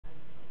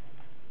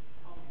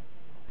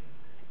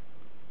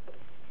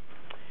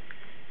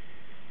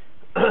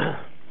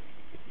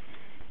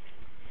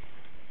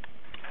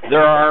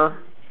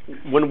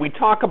When we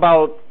talk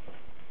about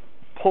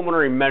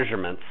pulmonary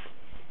measurements,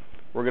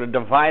 we're going to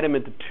divide them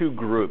into two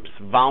groups,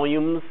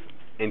 volumes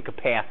and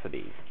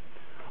capacities.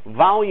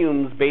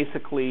 Volumes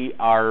basically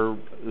are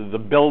the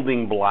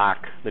building block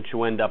that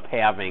you end up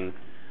having,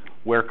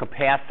 where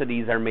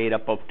capacities are made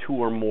up of two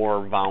or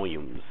more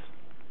volumes.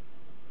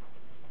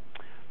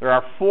 There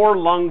are 4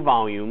 lung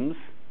volumes,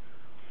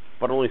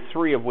 but only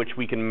 3 of which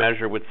we can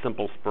measure with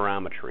simple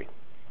spirometry,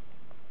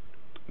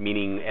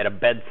 meaning at a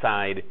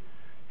bedside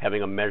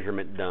having a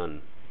measurement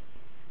done.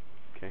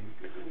 Okay.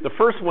 The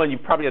first one you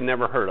probably have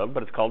never heard of,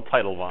 but it's called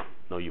tidal volume.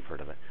 No, you've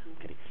heard of it.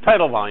 Okay.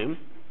 Tidal volume,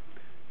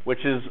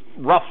 which is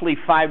roughly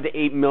 5 to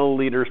 8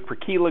 milliliters per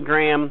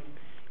kilogram.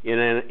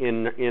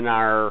 In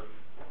our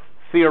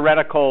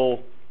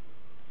theoretical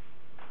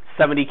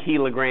 70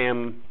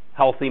 kilogram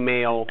healthy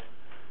male,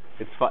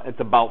 it's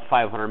about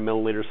 500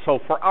 milliliters. So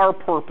for our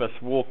purpose,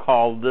 we'll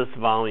call this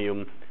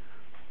volume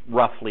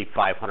roughly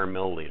 500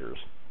 milliliters.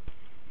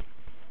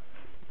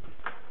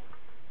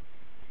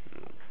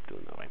 Do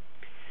it that way.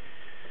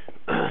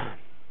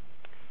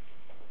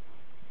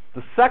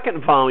 The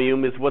second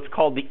volume is what's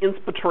called the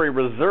inspiratory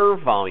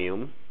reserve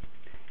volume,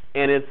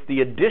 and it's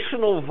the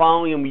additional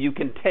volume you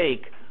can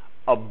take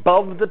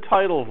above the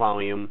tidal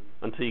volume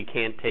until you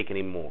can't take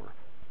any more.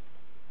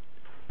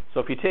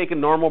 So if you take a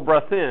normal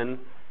breath in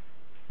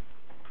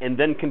and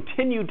then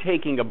continue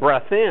taking a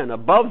breath in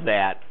above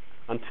that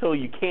until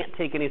you can't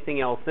take anything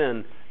else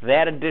in,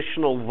 that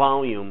additional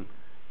volume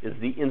is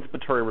the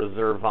inspiratory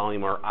reserve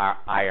volume, or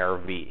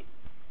IRV.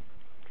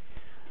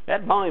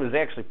 That volume is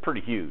actually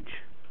pretty huge.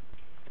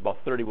 It's about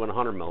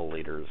 3,100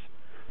 milliliters,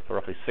 so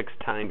roughly 6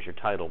 times your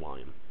tidal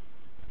volume.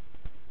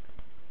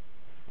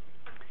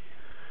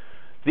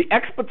 The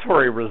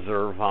expiratory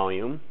reserve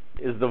volume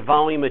is the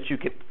volume that you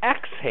can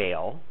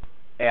exhale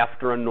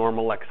after a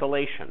normal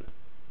exhalation.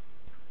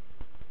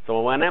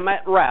 So when I'm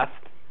at rest,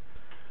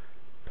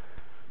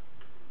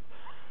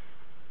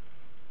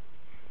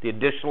 the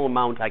additional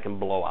amount I can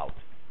blow out,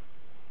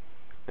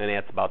 and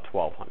that's about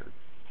 1,200.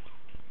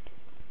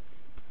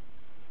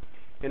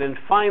 And then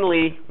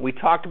finally, we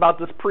talked about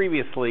this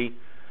previously,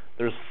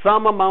 there's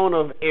some amount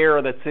of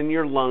air that's in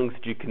your lungs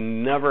that you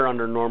can never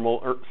under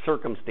normal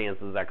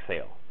circumstances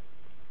exhale,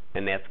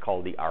 and that's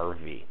called the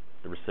RV,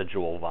 the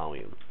residual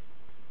volume,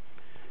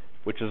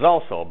 which is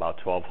also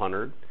about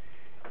 1,200,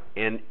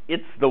 and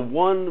it's the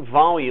one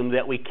volume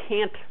that we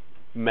can't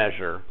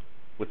measure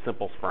with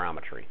simple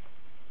spirometry.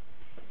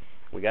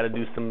 We got to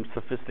do some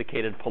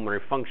sophisticated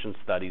pulmonary function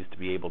studies to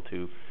be able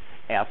to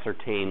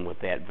ascertain what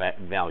that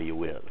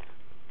value is.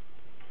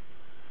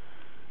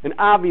 And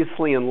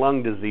obviously in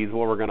lung disease,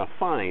 what we're going to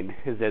find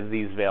is that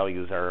these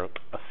values are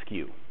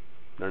askew.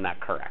 They're not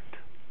correct.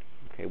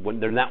 Okay,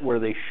 they're not where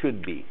they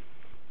should be.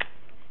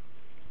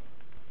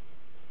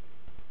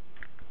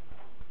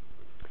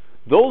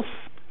 Those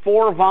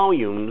 4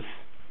 volumes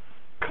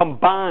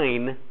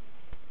combine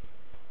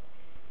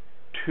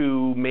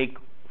to make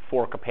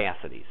 4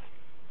 capacities.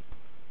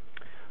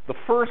 The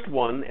first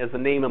one, as the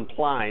name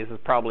implies, is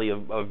probably a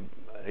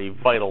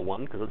vital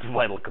one because it's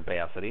vital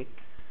capacity.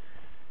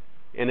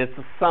 And it's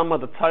the sum of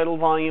the tidal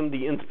volume,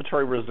 the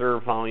inspiratory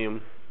reserve volume,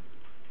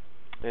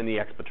 and the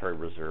expiratory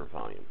reserve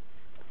volume.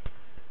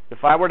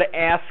 If I were to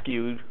ask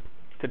you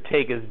to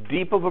take as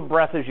deep of a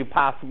breath as you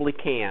possibly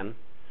can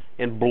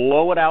and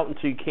blow it out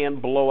until you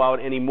can't blow out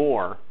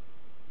anymore,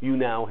 you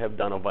now have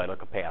done a vital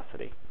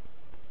capacity.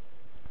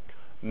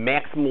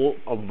 Maximum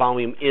of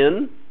volume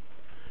in,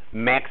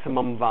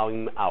 maximum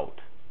volume out.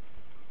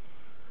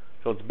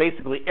 So it's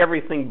basically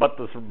everything but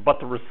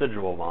the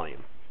residual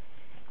volume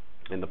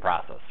in the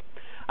process.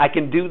 I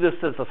can do this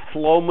as a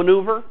slow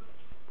maneuver,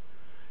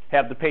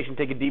 have the patient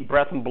take a deep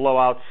breath and blow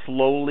out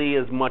slowly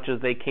as much as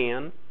they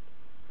can.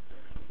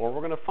 Or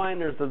we're going to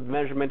find there's a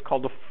measurement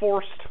called a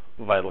forced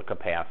vital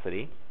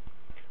capacity,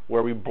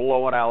 where we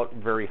blow it out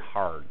very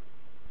hard.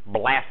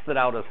 Blast it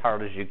out as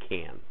hard as you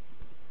can.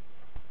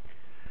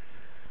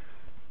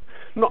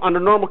 No, under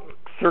normal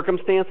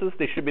circumstances,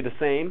 they should be the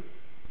same.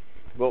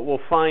 But we'll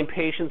find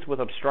patients with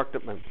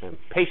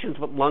patients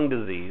with lung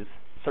disease,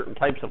 certain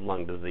types of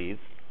lung disease,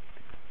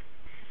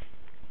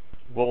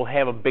 will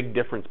have a big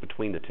difference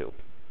between the two,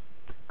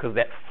 because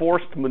that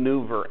forced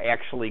maneuver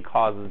actually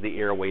causes the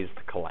airways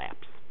to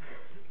collapse.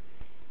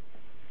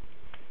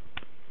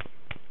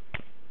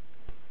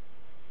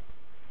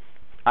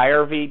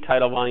 IRV,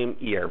 tidal volume,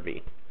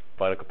 ERV,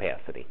 vital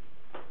capacity.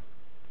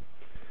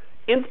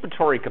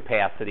 Inspiratory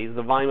capacity is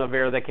the volume of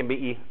air that can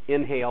be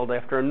inhaled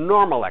after a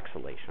normal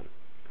exhalation.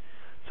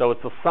 So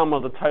it's the sum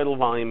of the tidal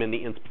volume and the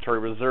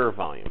inspiratory reserve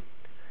volume.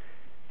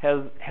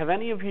 Have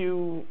any of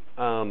you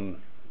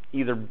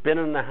either been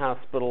in the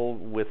hospital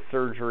with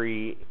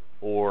surgery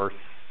or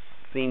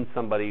seen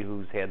somebody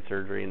who's had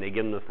surgery and they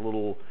give them this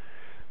little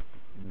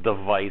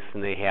device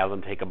and they have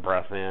them take a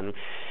breath in?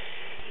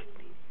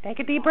 Take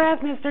a deep breath,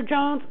 Mr.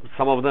 Jones.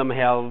 Some of them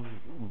have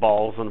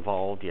balls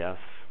involved, yes.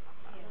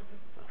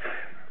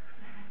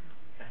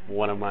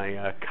 One of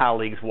my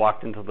colleagues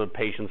walked into the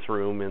patient's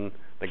room and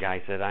the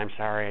guy said, "I'm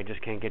sorry, I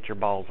just can't get your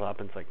balls up."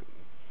 And it's like,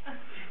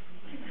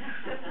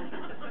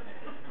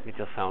 It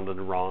just sounded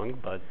wrong,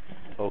 but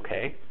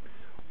okay.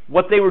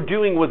 What they were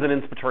doing was an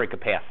inspiratory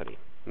capacity,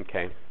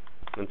 okay?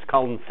 And it's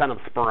called incentive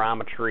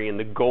spirometry, and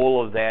the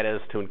goal of that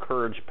is to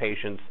encourage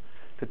patients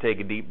to take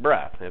a deep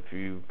breath. If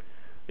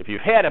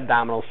you've had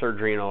abdominal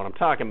surgery, you know what I'm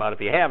talking about.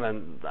 If you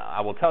haven't,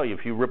 I will tell you,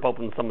 if you rip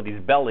open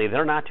somebody's belly,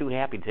 they're not too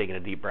happy taking a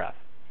deep breath.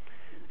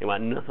 They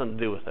want nothing to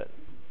do with it,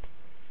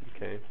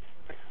 okay?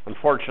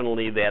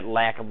 Unfortunately, that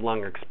lack of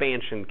lung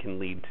expansion can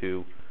lead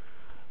to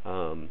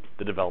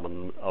the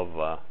development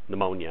of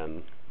pneumonia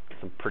and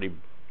some pretty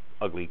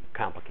ugly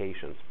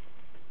complications.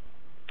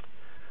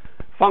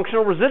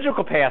 Functional residual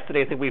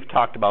capacity, I think we've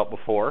talked about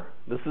before.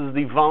 This is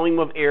the volume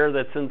of air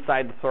that's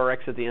inside the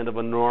thorax at the end of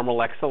a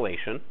normal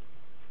exhalation.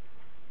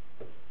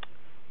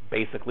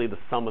 Basically, the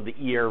sum of the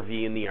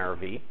ERV and the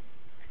RV.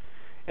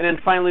 And then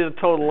finally, the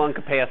total lung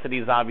capacity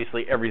is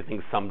obviously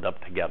everything summed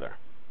up together.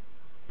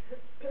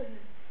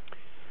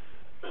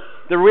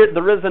 There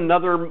is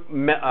another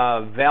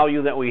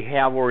value that we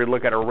have where we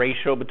look at a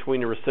ratio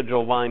between the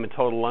residual volume and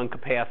total lung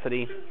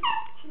capacity.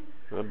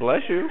 God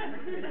bless you.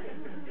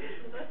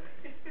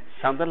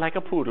 Sounded like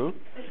a poodle.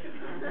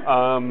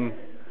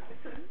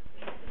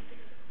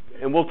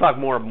 And we'll talk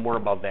more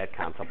about that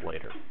concept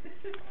later.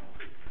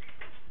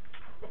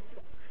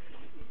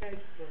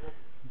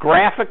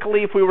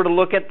 Graphically, if we were to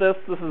look at this,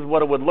 this is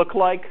what it would look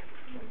like.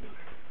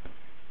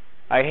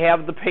 I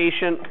have the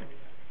patient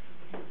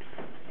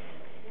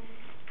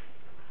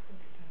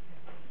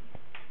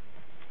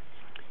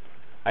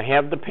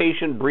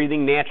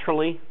breathing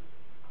naturally.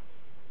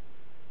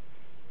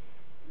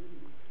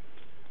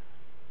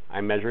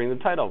 I'm measuring the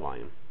tidal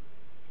volume.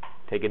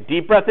 Take a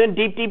deep breath in,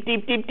 deep.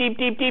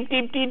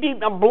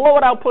 Now blow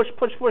it out, push,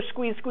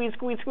 squeeze. Keep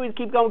going,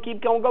 go.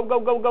 Keep going.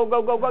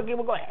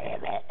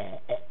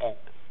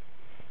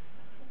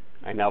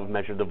 I now have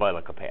measured the vital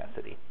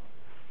capacity.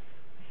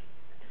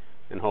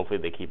 And hopefully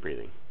they keep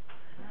breathing.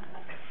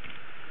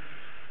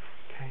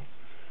 Okay.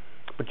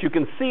 But you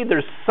can see there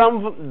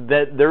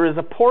is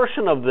a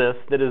portion of this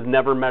that is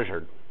never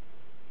measured.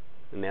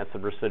 And that's the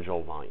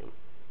residual volume.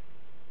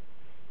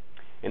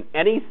 And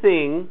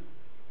anything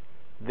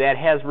that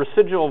has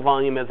residual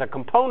volume as a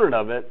component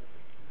of it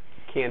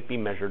can't be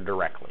measured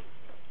directly.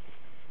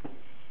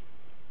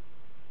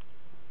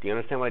 Do you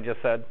understand what I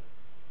just said?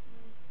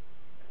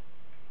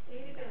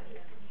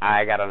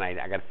 I got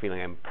a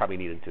feeling I probably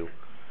needed to.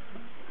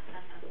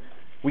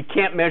 We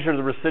can't measure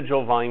the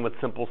residual volume with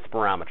simple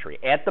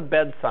spirometry. At the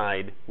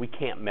bedside, we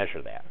can't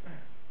measure that.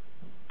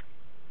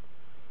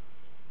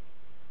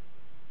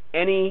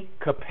 Any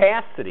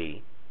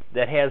capacity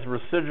that has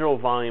residual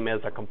volume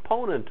as a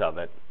component of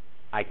it,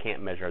 I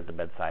can't measure at the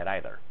bedside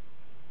either.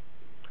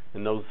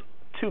 And those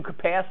two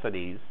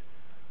capacities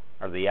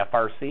are the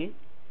FRC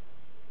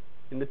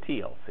and the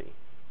TLC.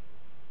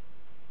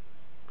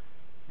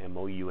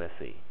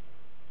 MOUSE.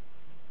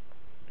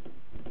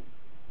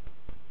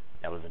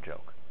 That was a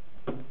joke.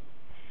 Okay,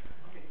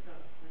 so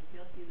the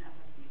TLC and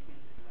FRC you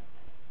can't do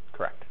that.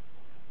 Correct.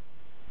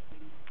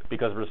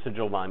 Because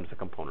residual volume is a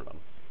component of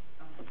them.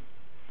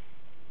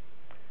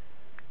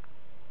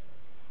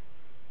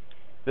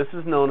 This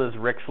is known as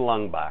Rick's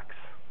lung box.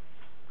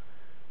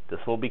 This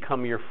will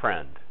become your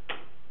friend,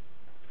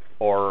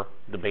 or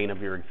the bane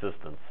of your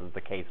existence, as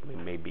the case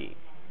may be.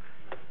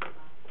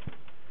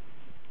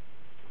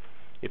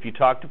 If you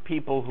talk to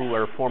people who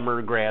are former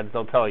grads,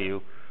 they'll tell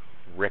you,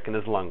 Rick and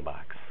his lung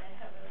box.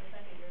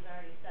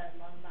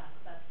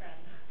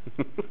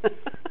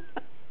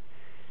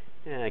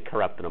 Yeah, I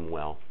corrupted them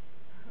well.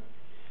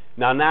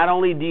 Now, not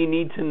only do you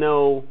need to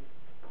know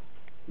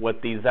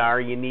what these are,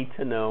 you need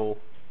to know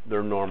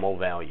their normal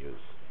values.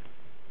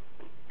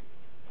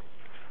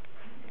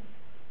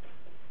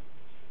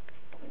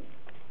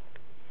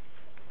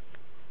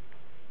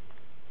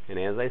 And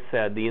as I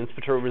said, the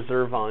inspiratory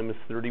reserve volume is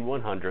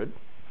 3,100.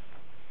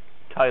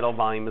 Tidal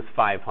volume is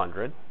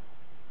 500.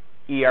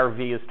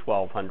 ERV is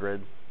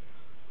 1,200.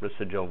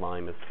 Residual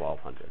volume is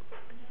 1,200.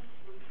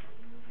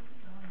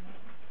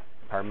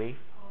 Pardon me?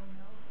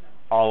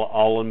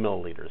 All in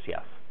milliliters,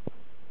 yes.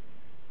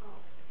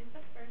 Is the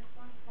first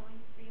one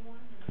 0.31?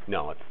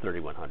 No, it's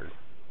 3,100.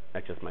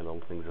 That's just my little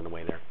things in the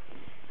way there.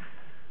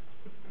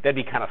 That'd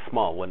be kind of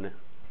small, wouldn't it?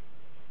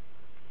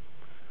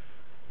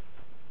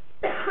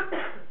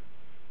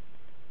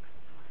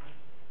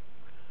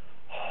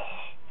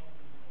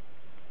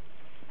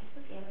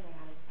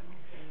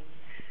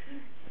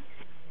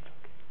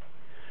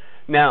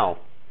 Now,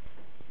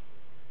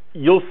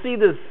 you'll see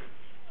this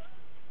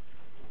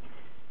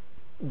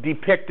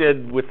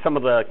depicted with some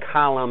of the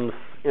columns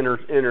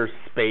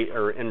interspace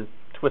or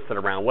twisted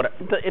around.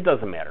 It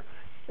doesn't matter.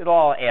 It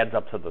all adds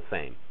up to the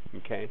same.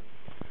 Okay.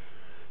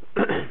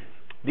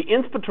 The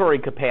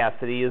inspiratory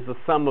capacity is the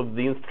sum of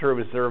the inspiratory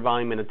reserve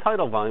volume and the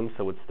tidal volume,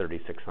 so it's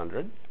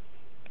 3,600.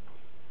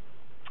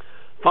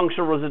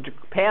 Functional residual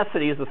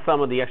capacity is the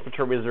sum of the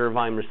expiratory reserve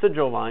volume and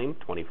residual volume,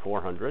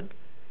 2,400.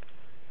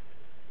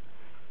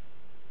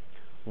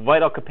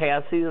 Vital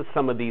capacity is the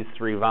sum of these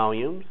three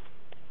volumes,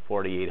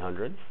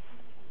 4,800.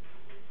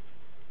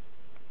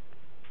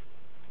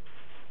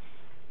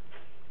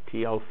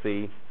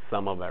 TLC,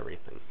 sum of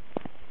everything.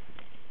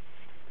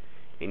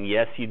 And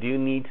yes, you do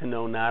need to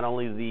know not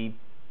only the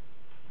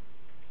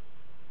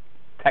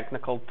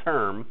technical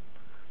term,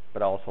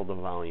 but also the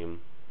volume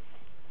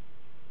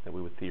that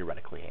we would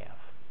theoretically have.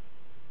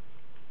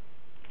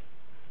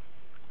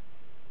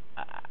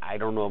 I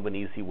don't know of an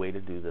easy way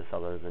to do this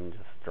other than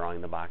just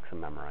drawing the box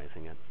and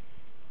memorizing it.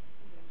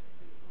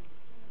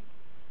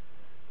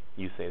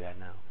 You say that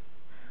now.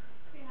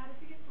 Okay, how did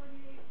you get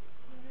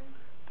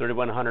 4,800?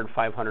 3,100,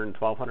 500, and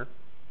 1,200?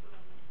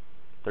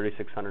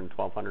 3,600 and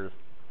 1,200 is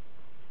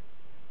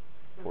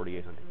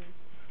 4,800.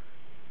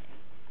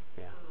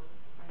 Yeah.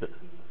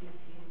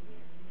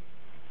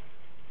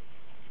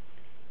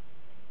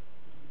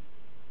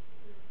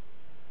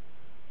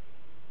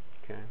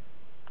 Okay.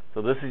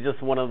 So this is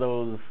just one of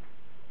those,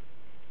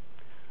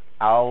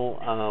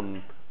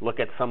 I'll look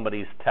at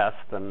somebody's test,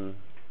 and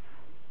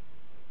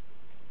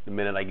the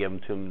minute I give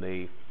them to them,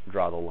 they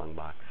draw the lung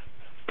box.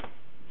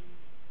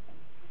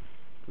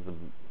 It's a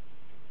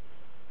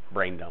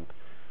brain dump.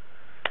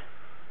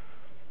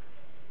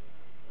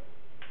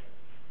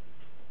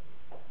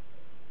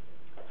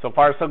 So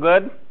far, so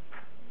good?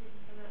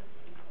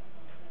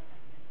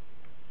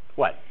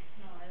 What?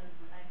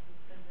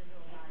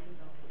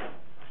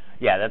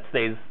 Yeah, that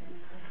stays.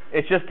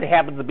 It just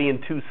happens to be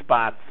in two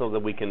spots so that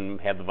we can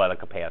have the vital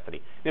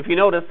capacity. And if you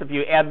notice, if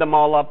you add them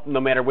all up,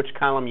 no matter which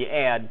column you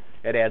add,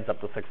 it adds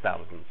up to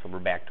 6,000. So we're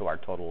back to our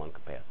total lung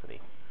capacity.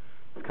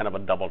 It's kind of a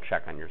double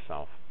check on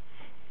yourself.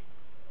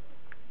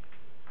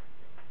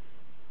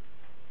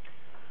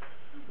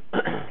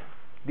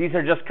 These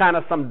are just kind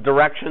of some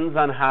directions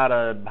on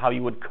how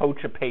you would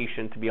coach a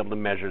patient to be able to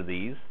measure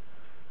these.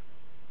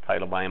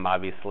 Tidal volume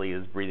obviously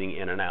is breathing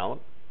in and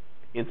out.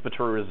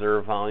 Inspiratory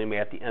reserve volume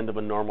at the end of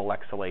a normal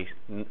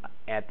exhalation,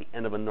 at the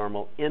end of a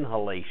normal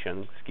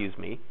inhalation,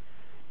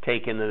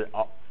 take in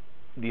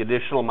the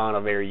additional amount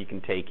of air you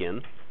can take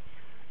in.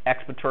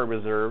 Expiratory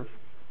reserve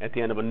at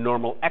the end of a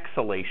normal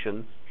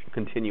exhalation,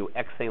 continue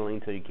exhaling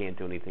until you can't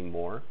do anything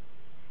more.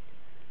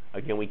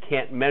 Again, we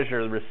can't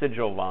measure the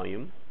residual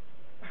volume.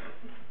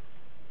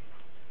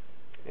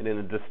 And then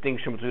the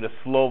distinction between a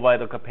slow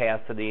vital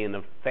capacity and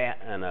a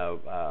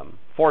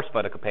forced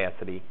vital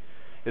capacity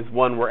is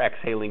one we're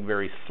exhaling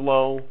very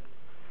slow,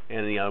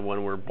 and the other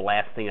one we're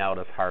blasting out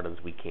as hard as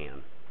we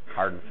can,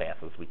 hard and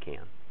fast as we can.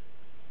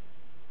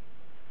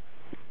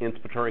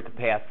 Inspiratory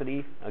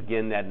capacity,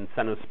 again, that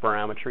incentive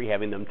spirometry,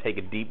 having them take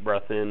a deep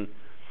breath in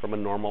from a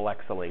normal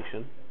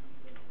exhalation.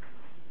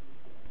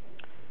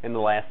 And the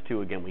last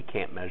two, again, we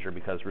can't measure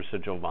because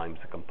residual volume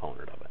is a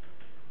component of it.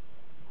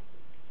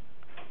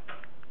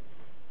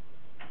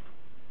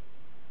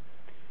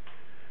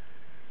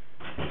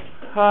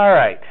 All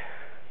right.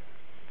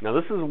 Now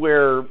this is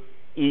where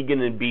Egan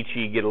and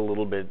Beachy get a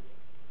little bit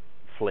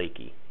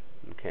flaky.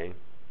 Okay.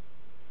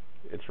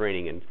 It's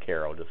raining in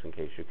Caro, just in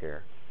case you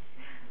care.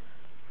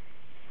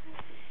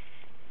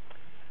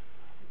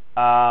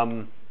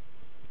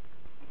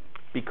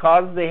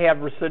 Because they have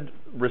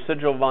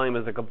residual volume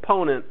as a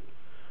component,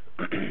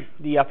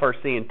 the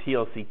FRC and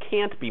TLC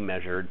can't be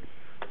measured.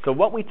 So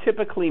what we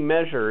typically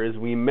measure is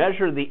we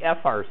measure the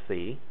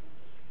FRC,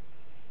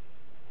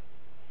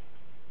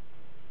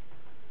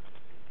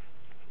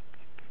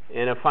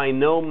 and if I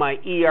know my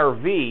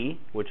ERV,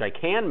 which I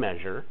can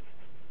measure,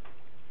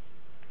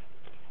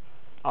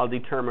 I'll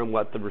determine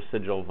what the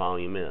residual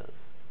volume is.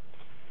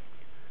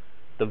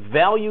 The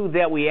value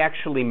that we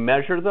actually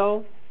measure,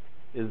 though,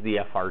 is the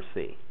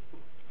FRC.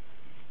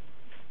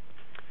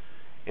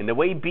 And the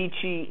way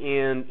Beachy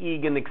and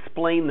Egan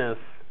explain this,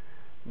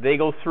 they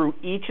go through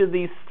each of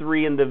these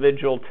three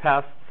individual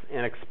tests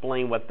and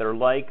explain what they're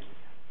like.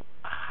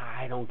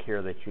 I don't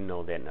care that you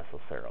know that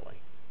necessarily.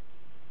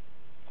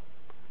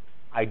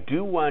 I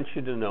do want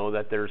you to know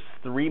that there's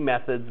three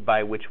methods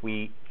by which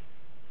we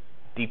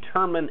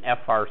determine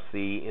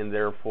FRC and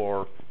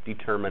therefore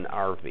determine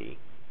RV.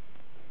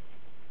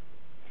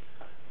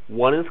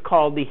 One is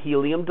called the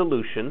helium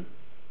dilution,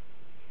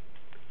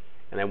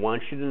 and I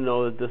want you to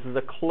know that this is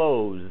a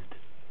closed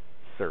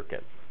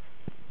circuit.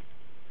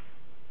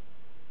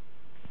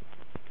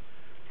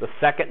 The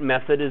second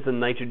method is the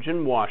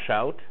nitrogen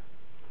washout,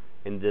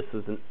 and this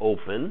is an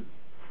open.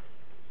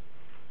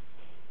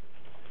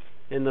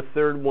 And the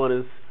third one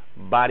is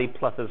body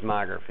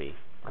plethysmography.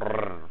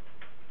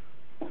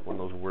 It's one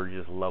of those words you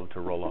just love to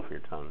roll off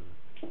your tongue.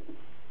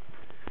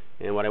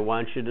 And what I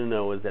want you to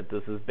know is that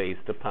this is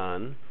based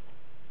upon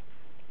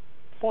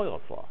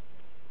Boyle's law.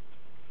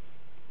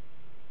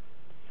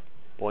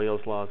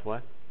 Boyle's law is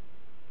what?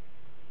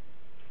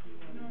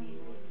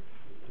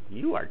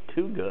 You are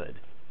too good.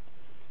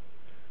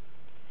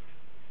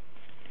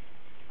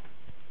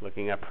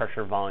 Looking at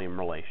pressure-volume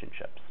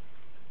relationships.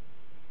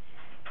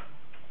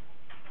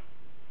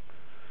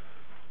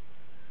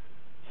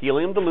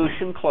 Helium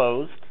dilution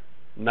closed,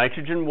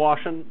 nitrogen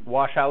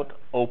washout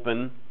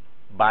open,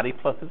 body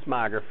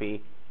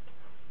plethysmography,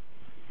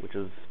 which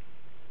is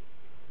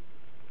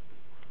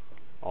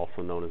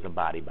also known as a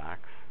body box.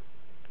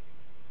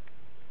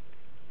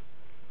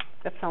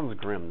 That sounds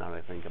grim now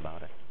that I think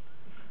about it.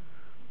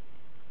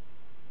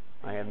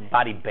 I have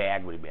body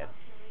bag would be bad.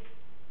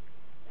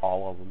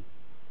 All of them.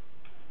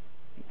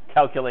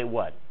 Calculate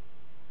what?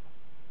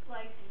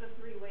 Like the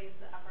three ways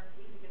the FRC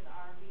to get the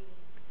RV.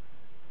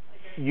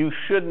 Like You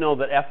should know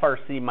that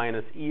FRC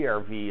minus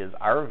ERV is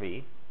RV.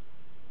 okay.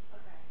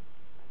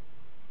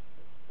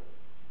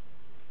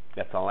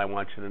 That's all I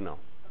want you to know.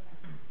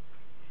 Okay.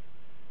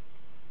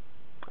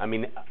 I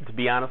mean, to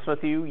be honest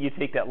with you, you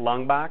take that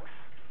lung box,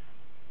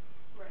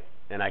 Right.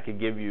 and I could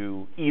give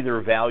you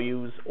either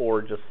values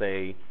or just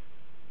say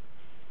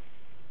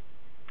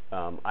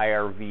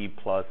IRV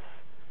plus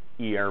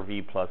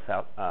ERV plus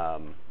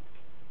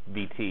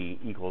VT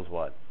equals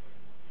what?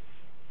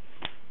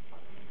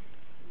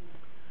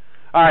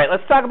 All right,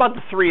 let's talk about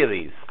the three of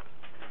these.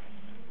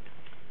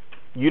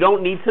 You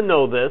don't need to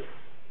know this.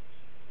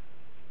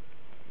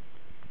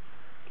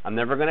 I'm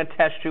never going to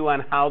test you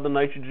on how the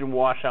nitrogen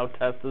washout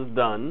test is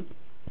done.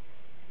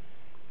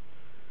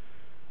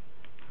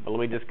 But let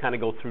me just kind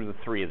of go through the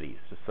three of these,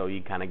 just so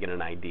you kind of get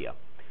an idea.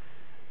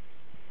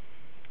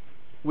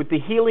 With the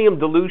helium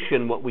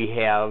dilution, what we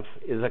have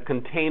is a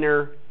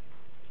container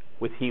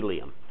with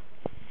helium.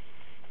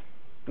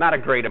 Not a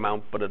great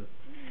amount, but a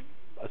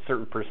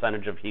certain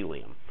percentage of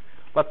helium.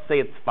 Let's say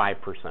it's 5%,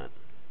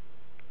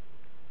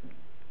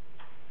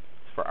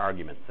 for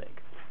argument's sake.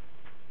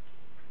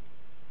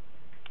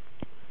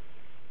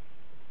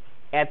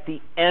 At the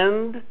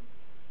end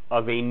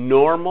of a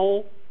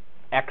normal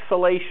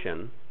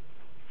exhalation,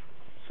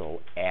 so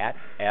at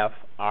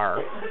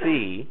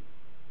FRC,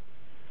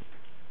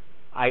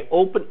 I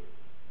open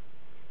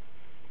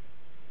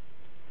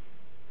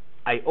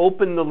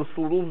this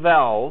little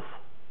valve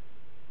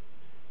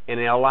and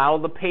I allow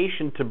the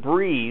patient to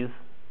breathe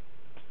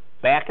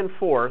back and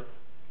forth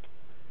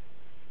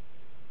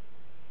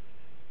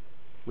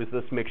with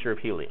this mixture of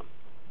helium.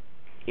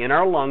 In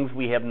our lungs,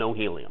 we have no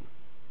helium.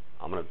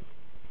 I'm going to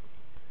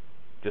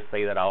just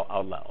say that out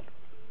loud.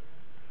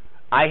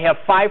 I have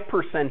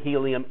 5%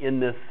 helium in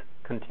this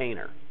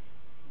container.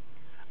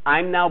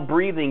 I'm now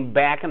breathing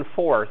back and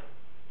forth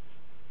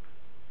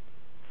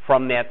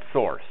from that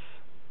source.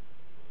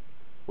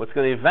 What's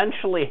going to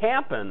eventually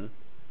happen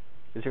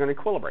is you're going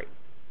to equilibrate.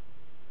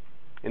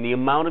 And the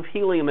amount of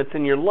helium that's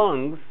in your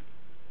lungs,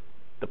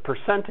 the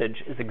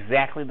percentage is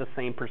exactly the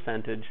same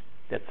percentage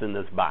that's in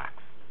this box.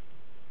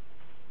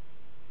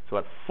 So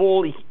at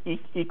full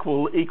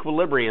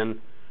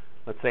equilibrium,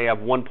 let's say I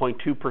have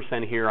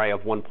 1.2% here, I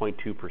have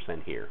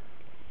 1.2% here.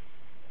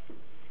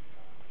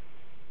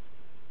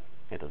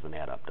 It doesn't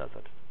add up, does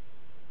it?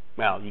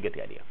 Well, you get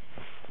the idea.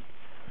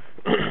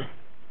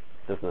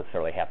 Doesn't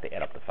necessarily have to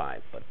add up to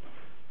 5, but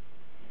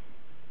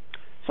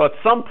so at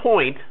some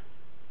point,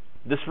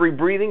 this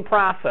rebreathing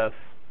process,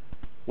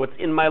 what's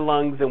in my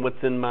lungs and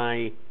what's in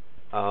my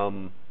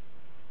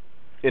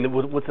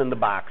what's in the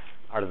box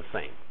are the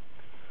same.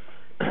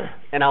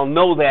 And I'll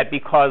know that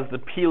because the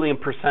helium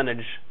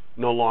percentage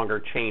no longer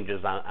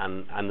changes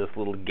on this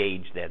little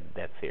gauge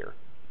that's here.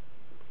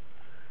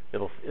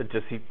 It'll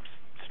just see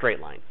straight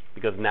lines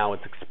because now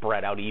it's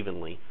spread out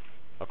evenly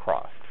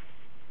across.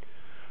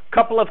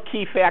 Couple of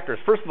key factors.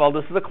 First of all,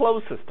 this is a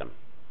closed system.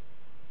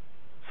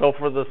 So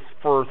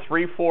for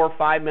 3, 4,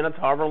 5 minutes,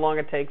 however long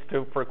it takes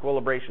for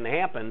equilibration to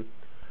happen,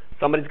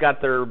 somebody's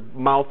got their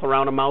mouth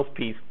around a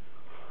mouthpiece,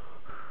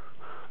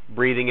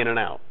 breathing in and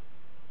out.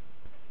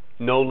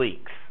 No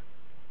leaks.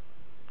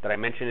 Did I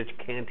mention that you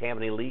can't have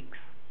any leaks?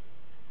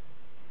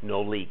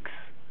 No leaks.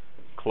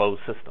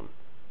 Closed system.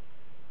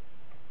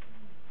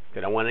 Because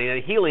I don't want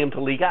any helium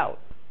to leak out.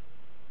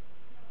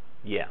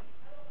 Yeah.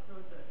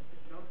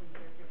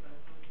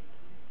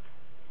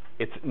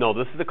 No,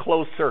 this is a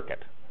closed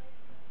circuit.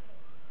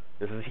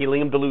 This is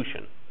helium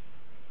dilution.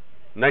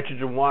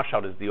 Nitrogen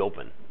washout is the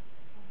open.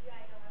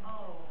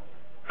 Oh.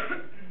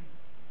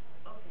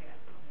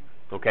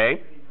 Okay.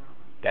 Okay?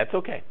 That's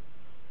okay.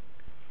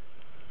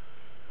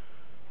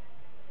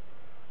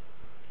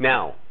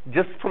 Now,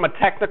 just from a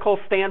technical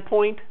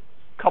standpoint,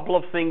 a couple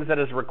of things that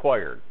is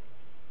required.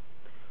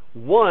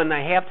 One,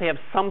 I have to have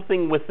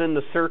something within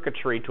the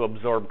circuitry to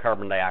absorb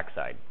carbon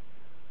dioxide.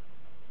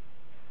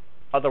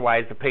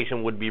 Otherwise, the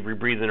patient would be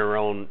rebreathing their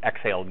own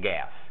exhaled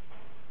gas,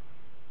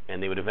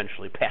 and they would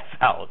eventually pass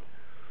out.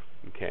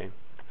 Okay?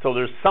 So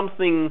there's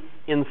something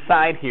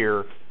inside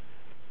here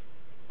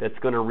that's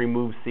going to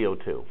remove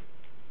CO2.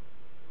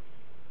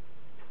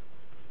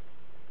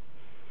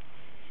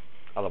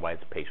 Otherwise,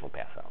 the patient will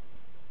pass out.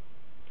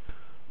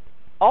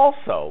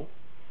 Also,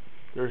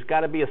 there's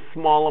got to be a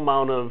small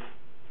amount of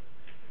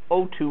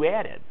O2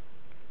 added.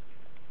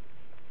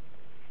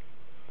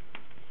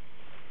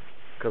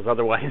 Because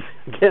otherwise,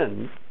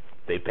 again,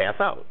 they pass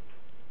out.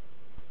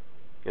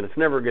 And it's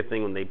never a good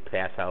thing when they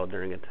pass out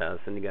during a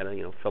test and you got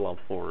to, fill out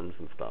forms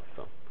and stuff.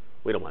 So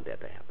we don't want that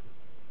to happen.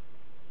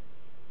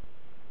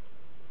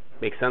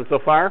 Make sense so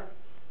far?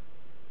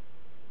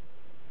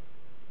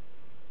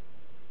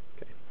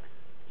 Okay.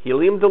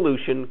 Helium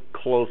dilution,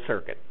 closed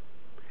circuit.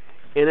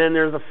 And then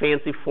there's a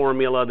fancy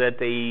formula that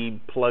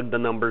they plug the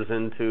numbers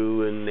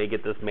into and they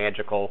get this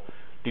magical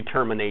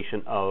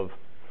determination of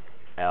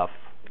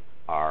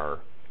FRC.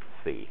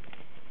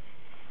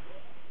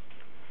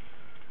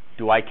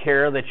 Do I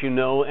care that you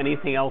know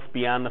anything else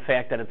beyond the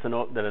fact that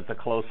it's a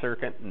closed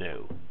circuit?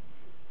 No.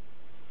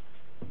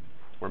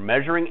 We're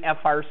measuring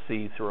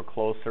FRC through a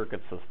closed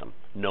circuit system.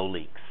 No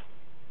leaks.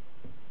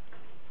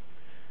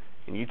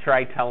 And you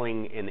try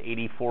telling an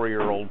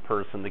 84-year-old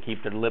person to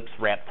keep their lips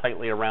wrapped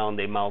tightly around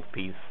a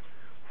mouthpiece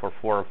for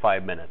 4 or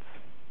 5 minutes.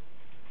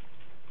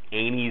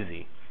 Ain't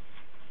easy.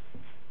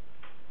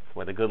 That's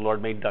why the good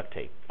Lord made duct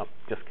tape. Oh,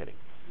 just kidding.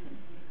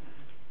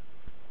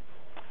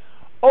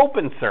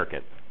 Open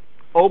circuit.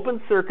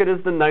 Open circuit is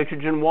the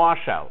nitrogen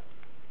washout.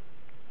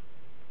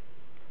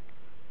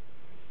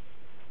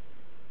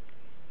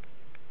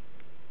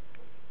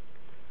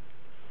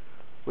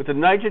 With the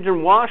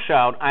nitrogen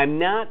washout, I'm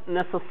not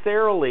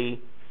necessarily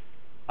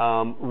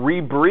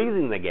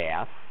rebreathing the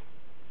gas.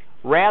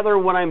 Rather,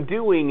 what I'm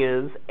doing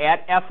is,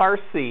 at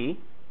FRC,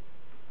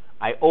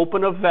 I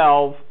open a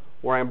valve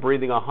where I'm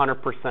breathing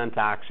 100%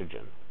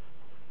 oxygen.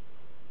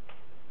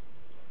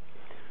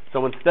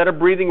 So instead of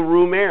breathing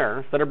room air,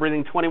 instead of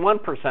breathing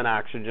 21%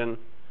 oxygen,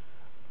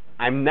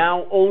 I'm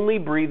now only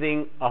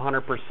breathing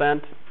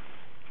 100%.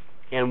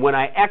 And when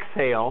I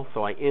exhale,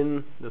 so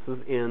this is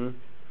in,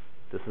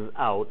 this is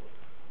out.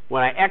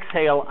 When I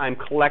exhale, I'm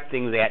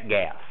collecting that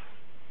gas.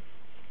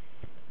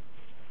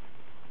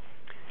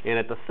 And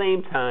at the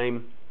same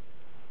time,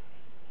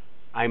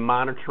 I'm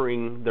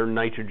monitoring their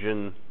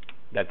nitrogen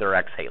that they're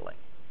exhaling,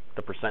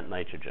 the percent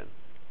nitrogen.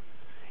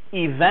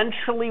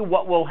 Eventually,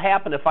 what will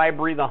happen if I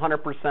breathe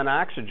 100%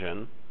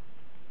 oxygen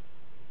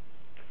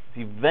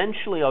is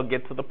eventually I'll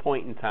get to the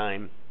point in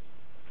time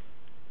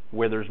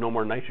where there's no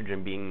more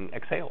nitrogen being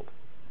exhaled.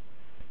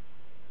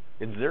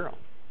 It's zero.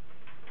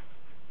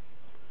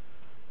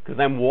 Because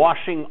I'm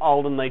washing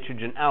all the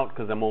nitrogen out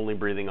because I'm only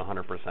breathing 100%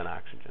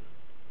 oxygen.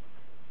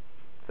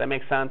 Does that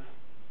make sense?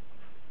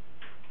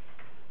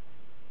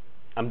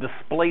 I'm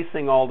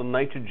displacing all the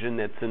nitrogen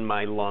that's in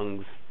my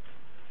lungs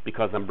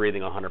because I'm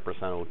breathing 100%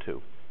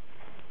 O2.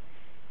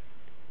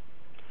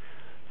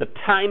 The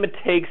time it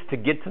takes to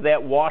get to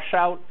that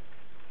washout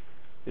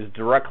is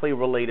directly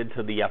related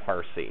to the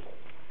FRC.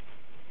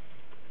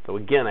 So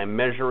again, I'm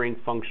measuring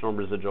functional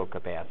residual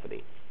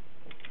capacity.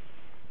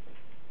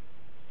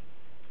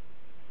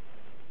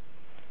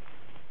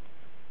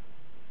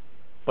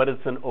 But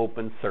it's an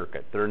open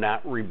circuit. They're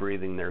not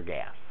rebreathing their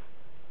gas.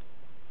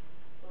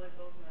 So they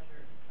both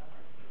measure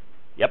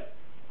FRC. Yep.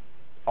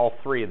 All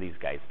three of these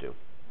guys do.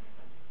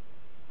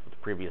 That's what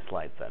the previous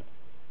slide said.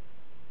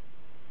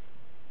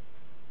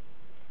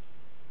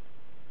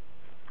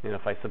 And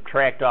if I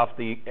subtract off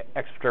the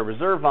extra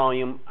reserve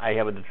volume, I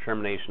have a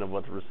determination of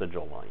what the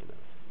residual volume is.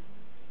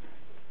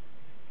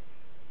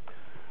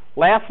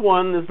 Last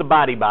one is the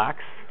body box.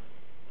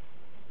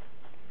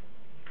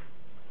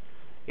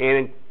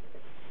 And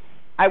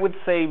I would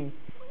say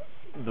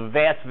the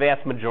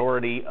vast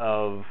majority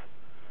of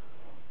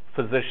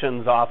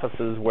physicians'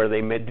 offices where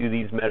they do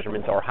these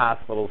measurements, or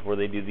hospitals where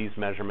they do these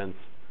measurements,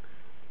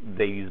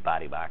 they use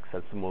body box.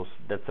 That's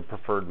the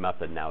preferred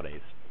method nowadays.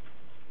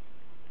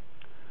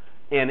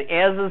 And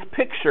as is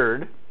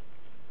pictured,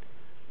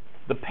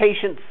 the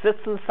patient sits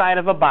inside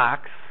of a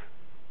box,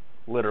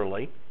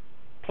 literally,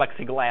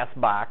 plexiglass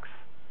box,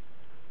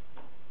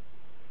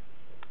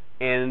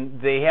 and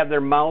they have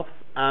their mouth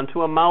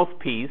onto a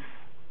mouthpiece.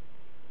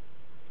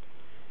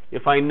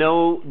 If I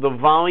know the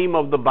volume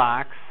of the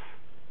box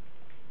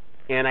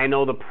and I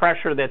know the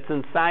pressure that's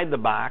inside the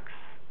box,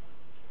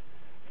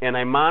 and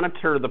I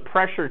monitor the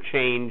pressure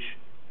change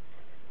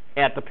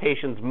at the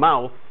patient's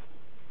mouth,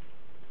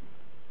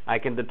 I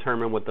can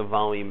determine what the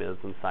volume is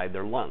inside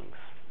their lungs,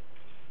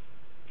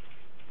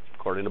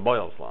 according to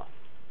Boyle's law.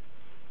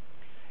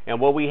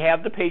 And what we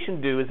have the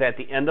patient do is, at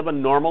the end of a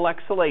normal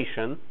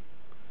exhalation,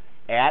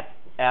 at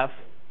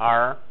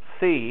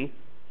FRC,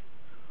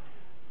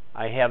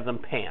 I have them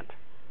pant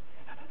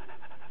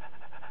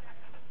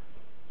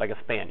like a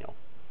spaniel.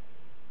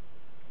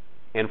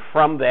 And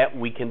from that,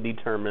 we can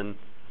determine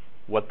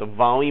what the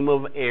volume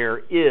of air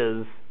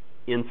is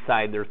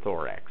inside their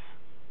thorax,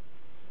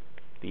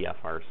 the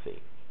FRC.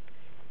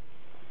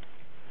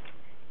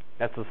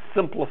 That's a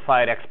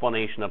simplified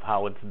explanation of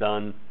how it's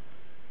done.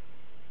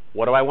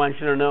 What do I want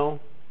you to know?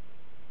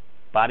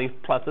 Body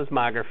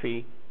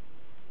plethysmography,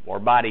 or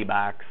body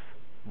box,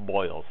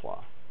 Boyle's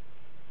law.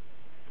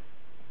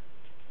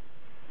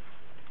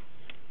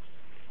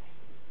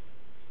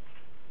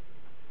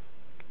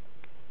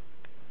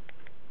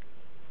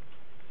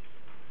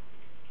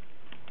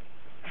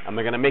 Am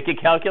I going to make you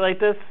calculate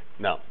this?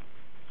 No.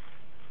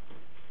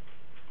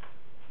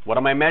 What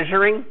am I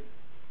measuring?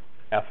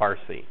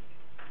 FRC.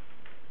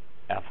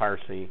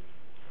 FRC.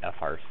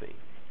 FRC.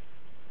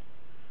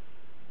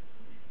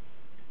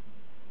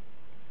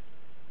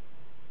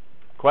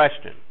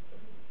 Question.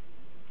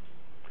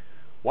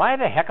 Why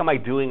the heck am I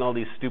doing all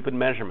these stupid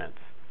measurements?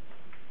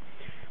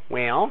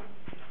 Well,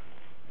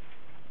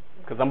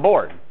 because I'm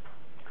bored.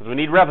 Because we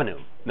need revenue.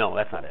 No,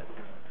 that's not it.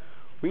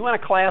 We want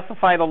to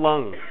classify the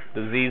lung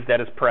disease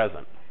that is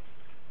present.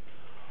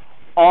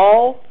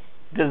 All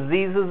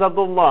diseases of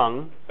the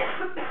lung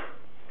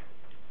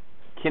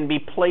can be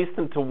placed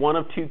into one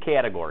of two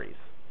categories.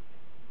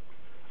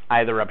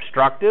 either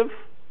obstructive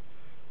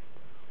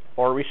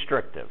or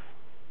restrictive.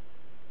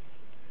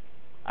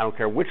 I don't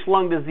care which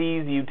lung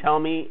disease you tell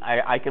me,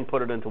 I can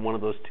put it into one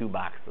of those two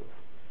boxes.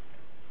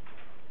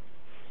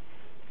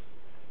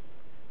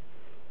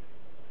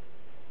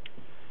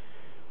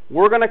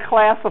 We're going to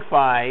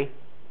classify,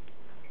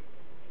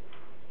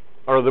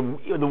 or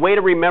the way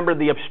to remember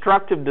the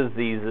obstructive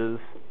diseases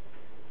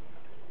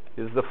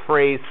is the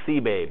phrase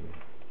CBABE.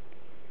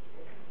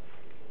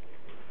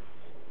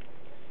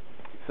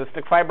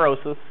 Cystic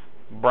fibrosis,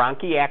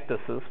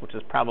 bronchiectasis, which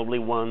is probably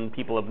one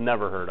people have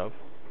never heard of.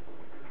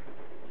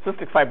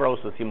 Cystic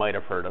fibrosis you might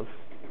have heard of.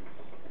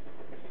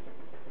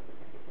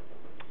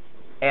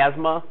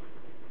 Asthma,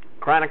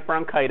 chronic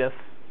bronchitis,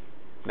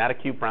 not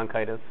acute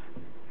bronchitis,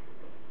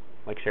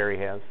 like Sherry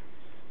has,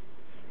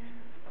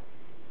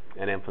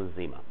 and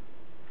emphysema.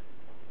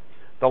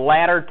 The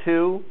latter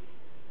two,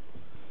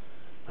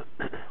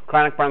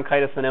 chronic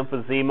bronchitis and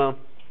emphysema,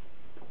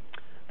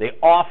 they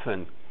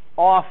often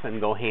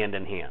go hand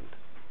in hand.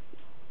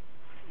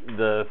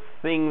 The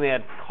thing that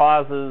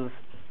causes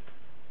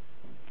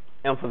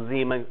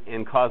emphysema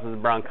and causes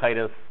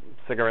bronchitis,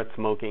 cigarette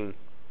smoking,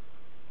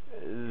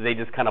 they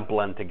just kind of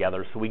blend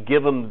together. So we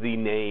give them the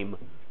name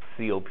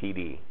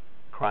COPD,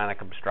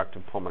 chronic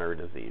obstructive pulmonary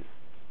disease.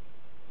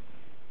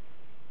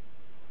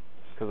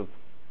 Because it's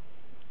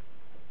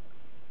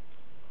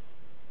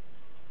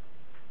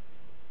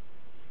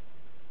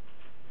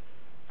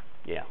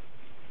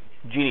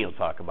Jeannie will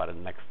talk about it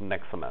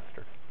next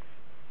semester.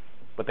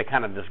 But they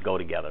kind of just go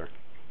together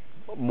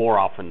more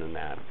often than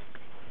that.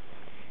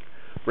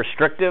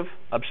 Restrictive,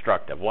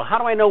 obstructive. Well, how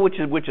do I know which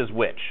is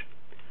which?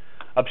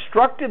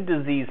 Obstructive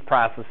disease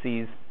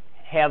processes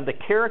have the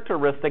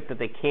characteristic that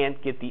they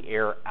can't get the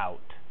air out.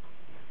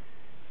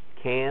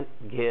 Can't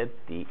get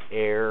the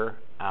air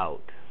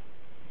out.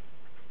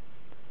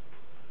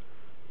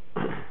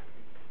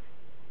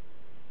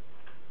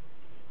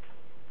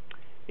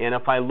 And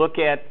if I look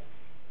at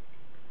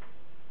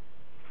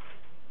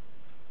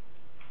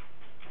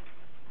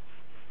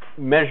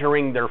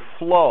measuring their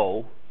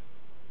flow,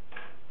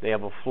 they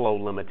have a flow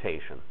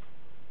limitation.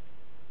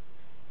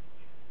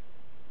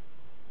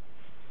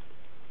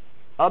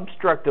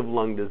 Obstructive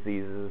lung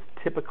diseases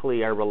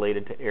typically are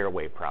related to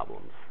airway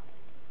problems.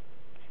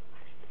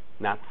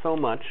 Not so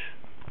much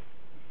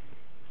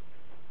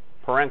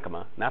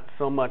parenchyma, not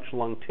so much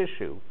lung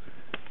tissue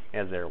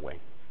as airway.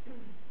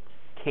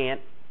 Can't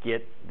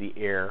get the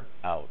air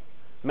out.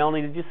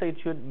 Melanie, did you say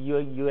that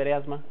you had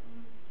asthma?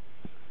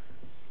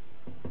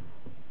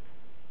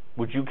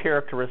 Would you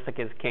characteristic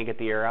as can't get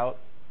the air out?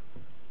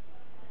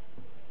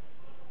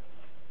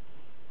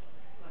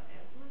 What,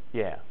 asthma?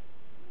 Yeah.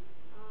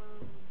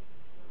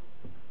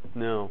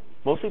 No,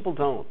 most people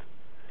don't.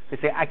 They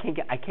say I can't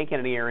get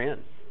any air in,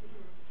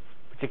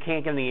 but you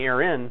can't get any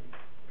air in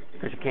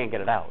because you can't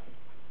get it out.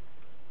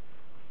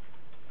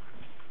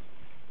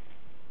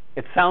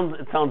 It sounds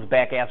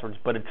back-asswards,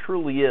 but it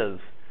truly is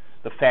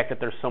the fact that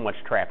there's so much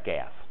trapped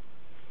gas.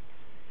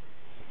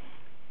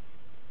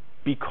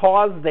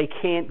 Because they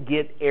can't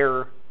get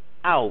air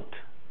out,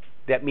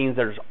 that means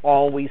there's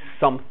always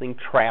something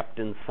trapped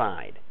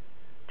inside.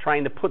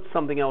 Trying to put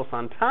something else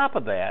on top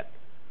of that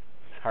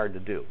is hard to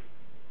do.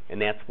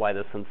 And that's why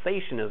the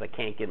sensation is I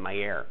can't get my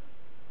air.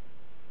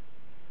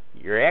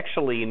 You're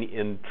actually,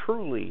 in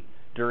truly,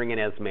 during an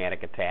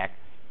asthmatic attack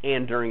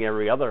and during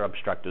every other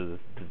obstructive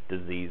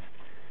disease,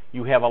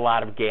 you have a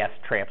lot of gas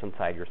trapped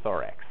inside your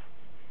thorax.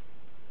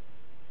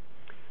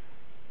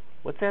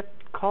 What's that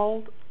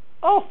called?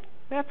 Oh,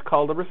 that's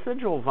called a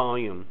residual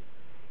volume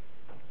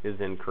is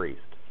increased,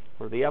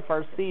 or the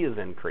FRC is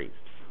increased,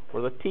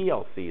 or the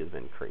TLC is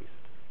increased.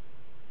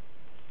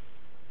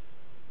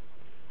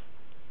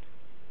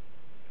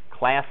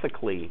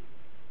 Classically,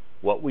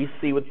 what we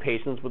see with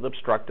patients with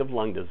obstructive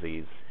lung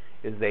disease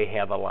is they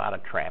have a lot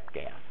of trapped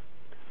gas,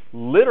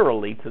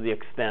 literally to the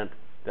extent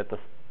that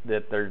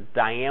their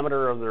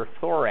diameter of their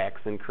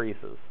thorax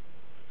increases,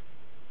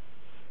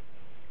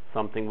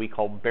 something we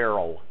call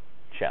barrel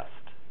chest.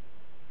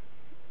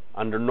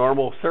 Under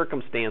normal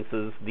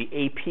circumstances, the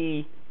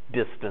AP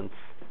distance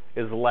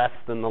is less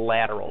than the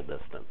lateral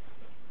distance.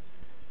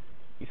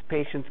 These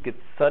patients get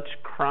such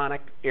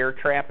chronic air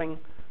trapping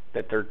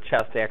that their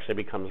chest actually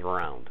becomes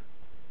round,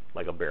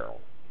 like a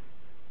barrel.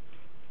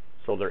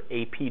 So their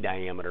AP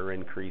diameter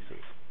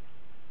increases.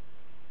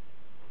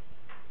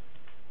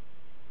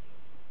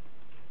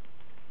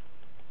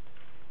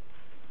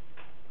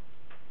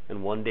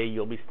 And one day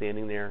you'll be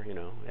standing there,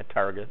 at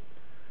Target,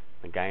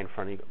 the guy in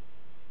front of you goes,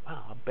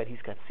 wow, I'll bet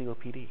he's got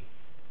COPD.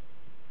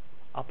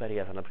 I'll bet he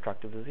has an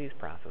obstructive disease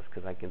process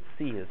because I can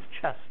see his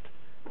chest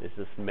is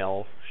just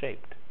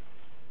Mel-shaped.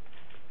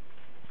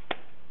 I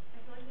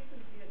feel like you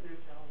can see it in their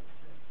cells,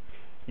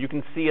 too. You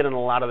can see it in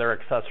a lot of their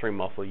accessory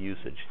muscle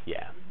usage,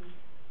 yeah.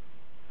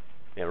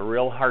 They have a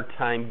real hard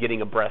time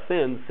getting a breath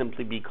in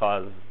simply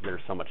because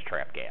there's so much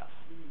trapped gas.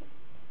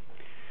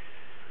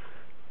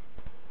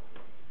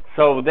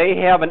 So they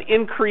have an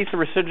increase in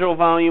residual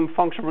volume,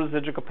 functional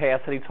residual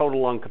capacity,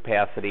 total lung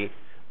capacity.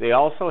 They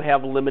also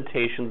have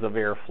limitations of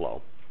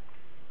airflow.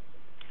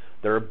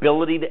 Their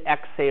ability to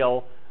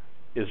exhale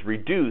is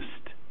reduced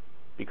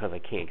because I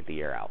can't get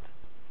the air out.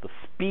 The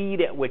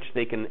speed at which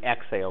they can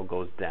exhale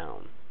goes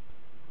down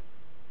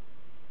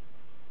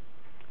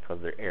because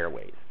of their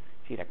airways.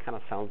 Gee, that kind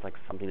of sounds like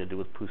something to do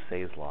with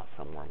Poussey's law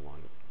somewhere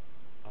along.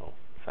 Oh,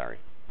 sorry.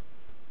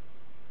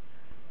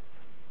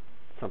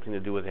 Something to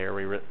do with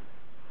airway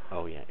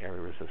airway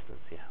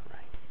resistance. Yeah,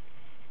 right.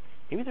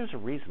 Maybe there's a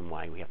reason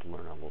why we have to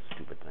learn all those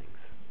stupid things.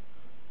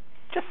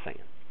 Just saying.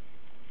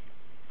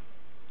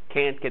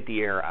 Can't get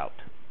the air out.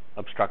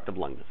 Obstructive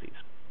lung disease.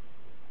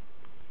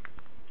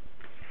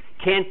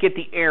 Can't get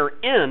the air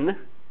in.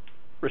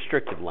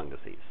 Restrictive lung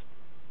disease.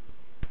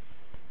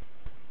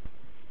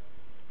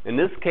 In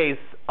this case,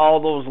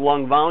 all those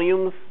lung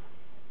volumes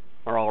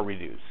are all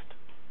reduced.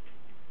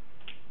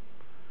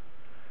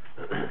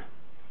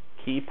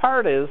 Key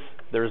part is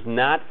there's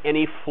not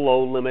any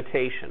flow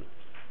limitation.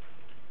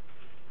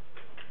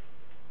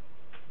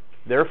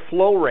 Their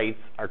flow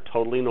rates are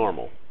totally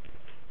normal.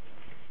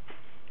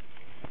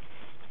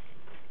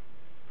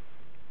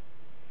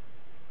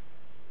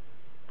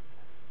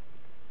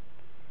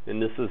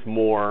 And this is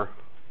more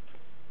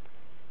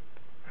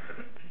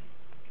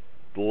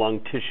the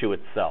lung tissue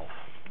itself.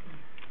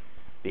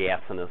 The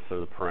acinus or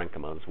the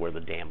parenchyma is where the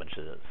damage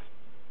is.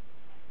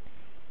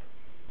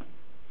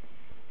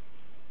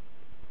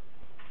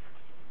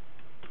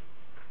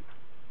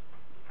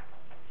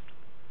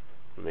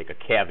 I'll make a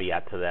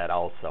caveat to that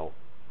also.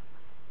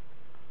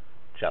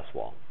 Chest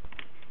wall.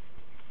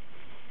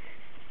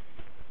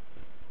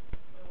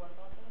 What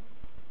about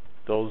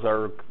Those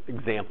are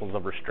examples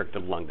of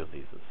restrictive lung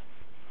diseases.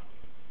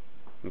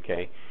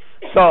 Okay,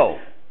 so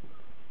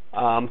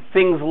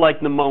things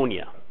like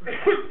pneumonia,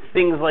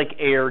 things like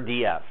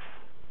ARDS,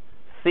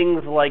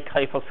 things like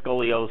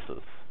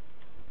kyphoscoliosis,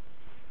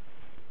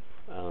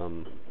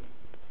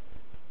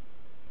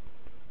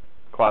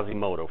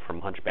 Quasimodo from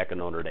Hunchback of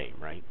Notre Dame,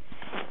 right?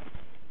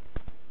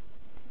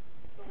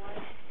 So why is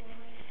flow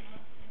rate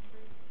not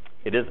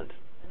increased? It isn't.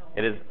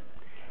 It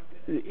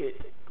is.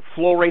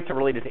 Flow rates are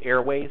related to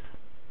airways.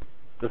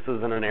 This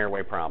isn't an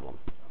airway problem.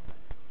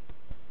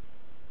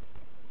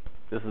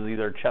 This is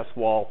either chest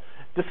wall.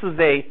 This is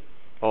a,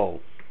 well,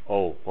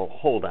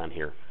 hold on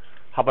here.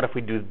 How about if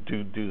we do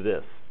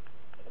this?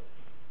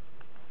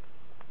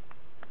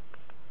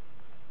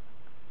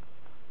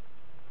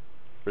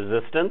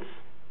 Resistance,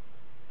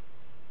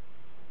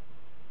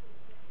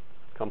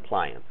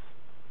 compliance.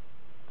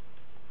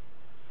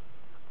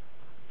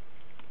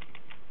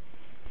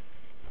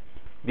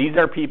 These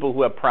are people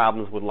who have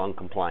problems with lung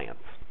compliance.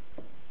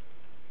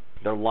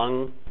 Their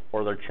lung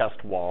or their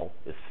chest wall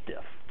is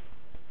stiff.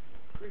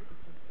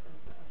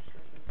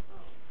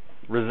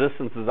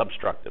 Resistance is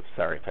obstructive.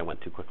 Sorry if I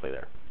went too quickly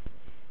there.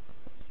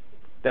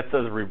 That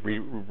says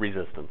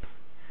resistance.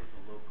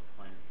 Low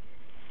compliance.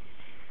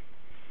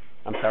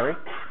 I'm sorry?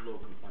 Low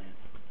compliance.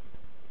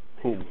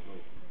 Who? Low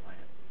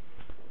compliance.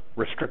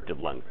 Restrictive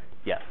lung.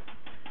 Yes.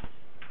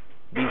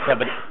 These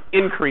have an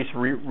increased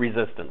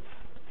resistance.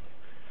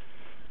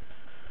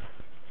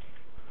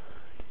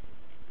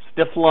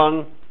 Stiff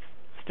lung,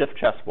 stiff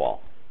chest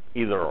wall.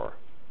 Either or.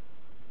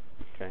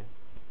 Okay.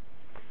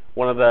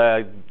 One of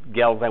the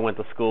gals I went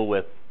to school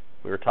with,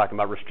 we were talking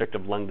about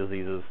restrictive lung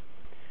diseases.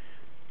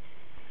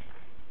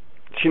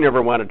 She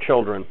never wanted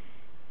children.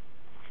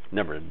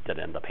 Never did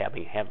end up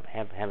having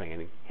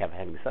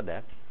said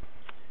that.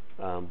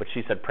 But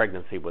she said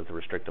pregnancy was a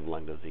restrictive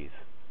lung disease.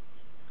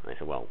 And I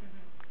said, well,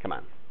 come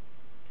on.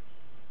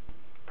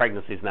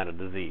 Pregnancy is not a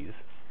disease.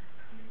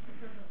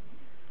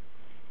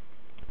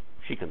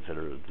 She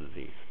considered it a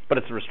disease. But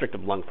it's a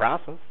restrictive lung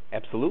process,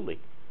 absolutely.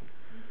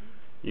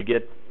 You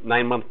get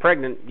 9 months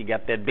pregnant, you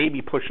got that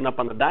baby pushing up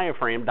on the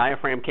diaphragm.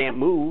 Diaphragm can't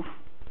move.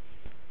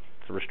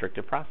 It's a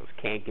restrictive process.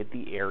 Can't get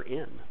the air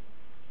in.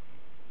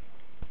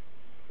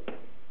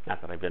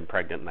 Not that I've been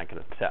pregnant and I can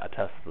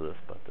attest to this,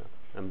 but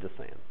I'm just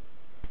saying.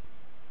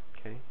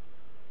 Okay.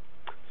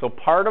 So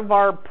part of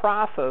our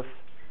process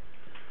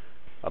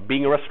of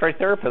being a respiratory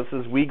therapist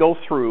is we go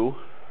through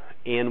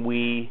and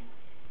we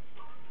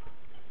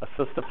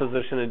assist the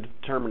physician in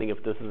determining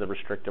if this is a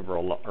restrictive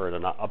or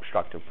an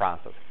obstructive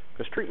process.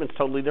 Because treatment's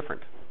totally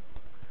different.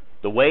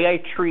 The way I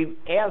treat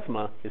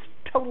asthma is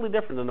totally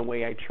different than the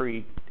way I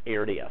treat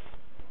ARDS.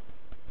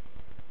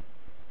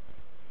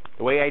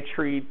 The way I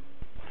treat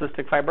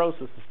cystic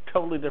fibrosis is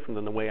totally different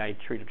than the way I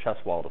treat a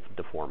chest wall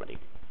deformity.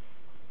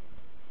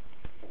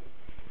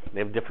 They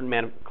have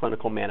different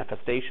clinical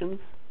manifestations.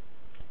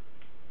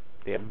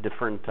 They have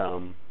different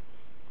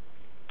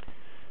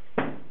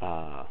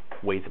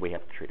ways that we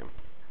have to treat them.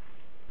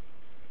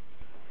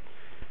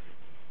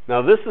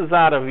 Now this is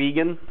out of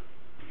Vegan.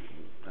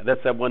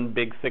 That's that one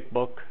big thick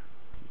book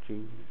that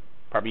you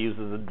probably use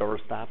as a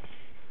doorstop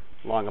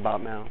long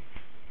about now.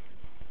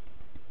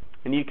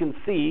 And you can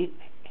see,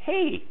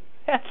 hey,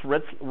 that's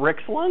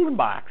Rick's lung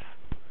box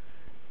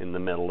in the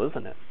middle,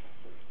 isn't it?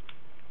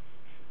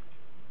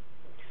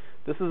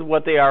 This is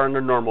what they are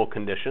under normal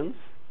conditions.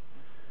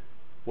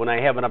 When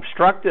I have an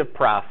obstructive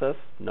process,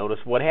 notice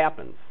what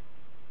happens.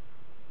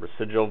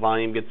 Residual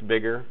volume gets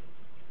bigger,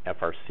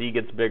 FRC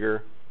gets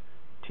bigger,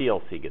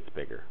 TLC gets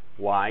bigger.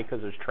 Why?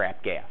 Because there's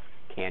trapped gas.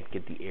 Can't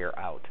get the air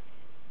out.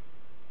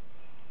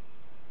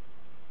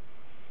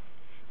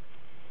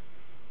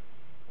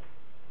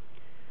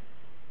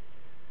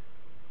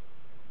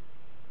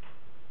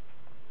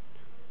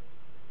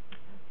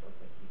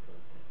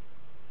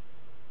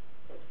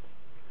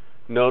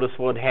 Notice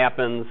what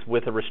happens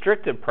with a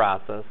restrictive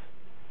process.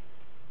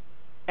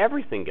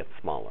 Everything gets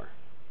smaller.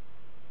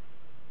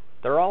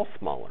 They're all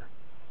smaller.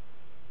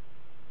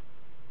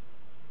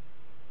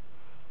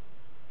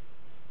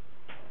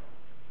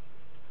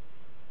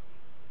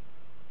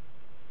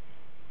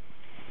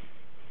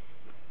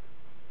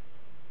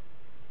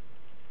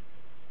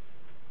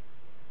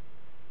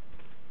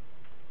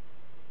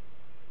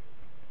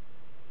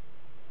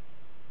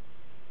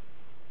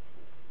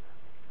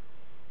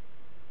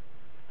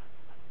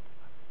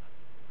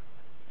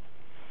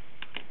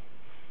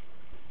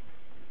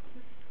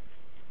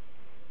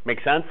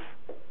 Make sense?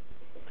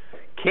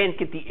 Can't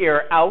get the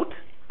air out,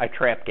 I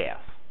trap gas.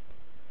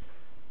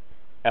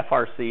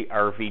 FRC,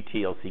 RV,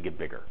 TLC get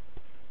bigger.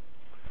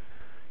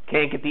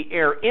 Can't get the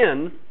air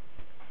in,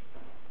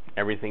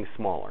 everything's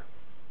smaller.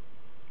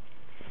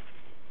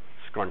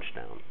 Scrunch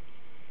down.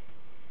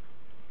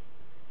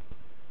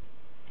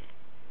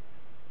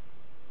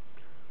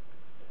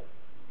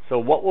 So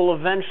what will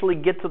eventually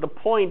get to the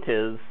point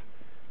is,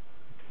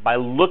 by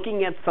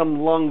looking at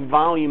some lung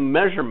volume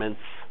measurements,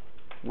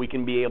 we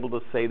can be able to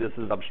say this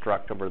is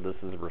obstructive or this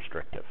is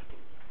restrictive.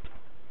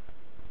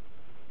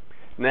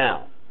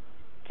 Now,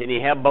 can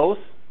you have both?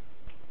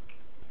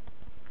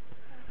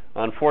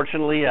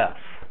 Unfortunately, yes.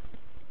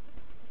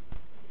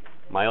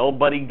 My old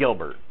buddy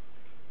Gilbert,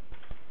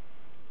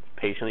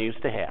 patient I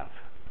used to have,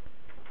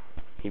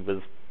 he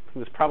was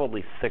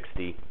probably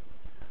 60,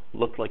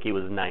 looked like he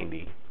was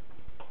 90.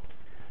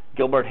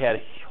 Gilbert had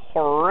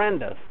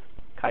horrendous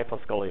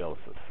kyphoscoliosis,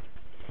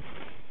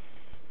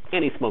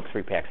 and he smoked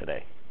 3 packs a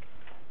day.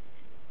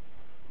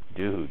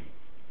 Dude,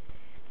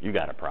 you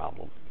got a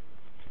problem.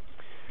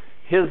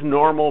 His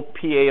normal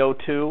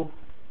PaO2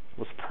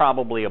 was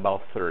probably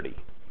about 30.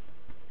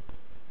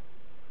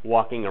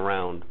 Walking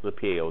around with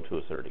PaO2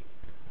 of 30.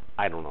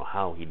 I don't know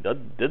how he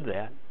did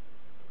that.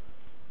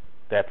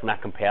 That's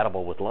not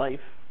compatible with life.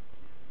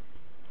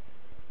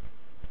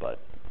 But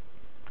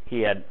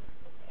he had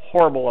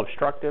horrible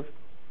obstructive,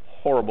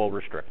 horrible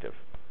restrictive.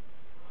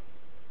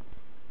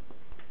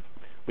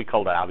 We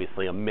called it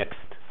obviously a mixed.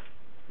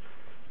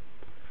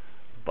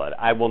 But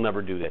I will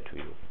never do that to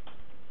you.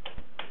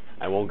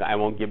 I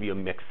won't give you a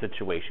mixed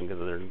situation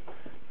because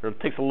it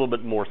takes a little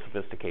bit more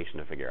sophistication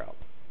to figure out.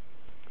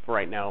 For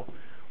right now,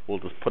 we'll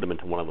just put them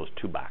into one of those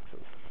 2 boxes.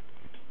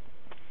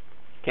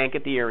 Can't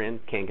get the air in,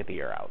 can't get the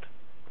air out.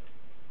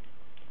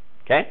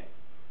 Okay?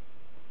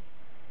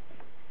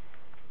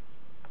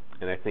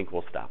 And I think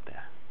we'll stop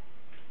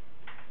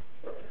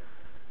that.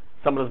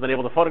 Someone has been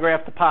able to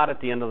photograph the pot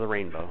at the end of the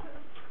rainbow.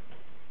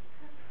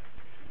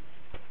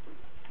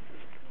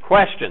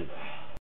 Questions?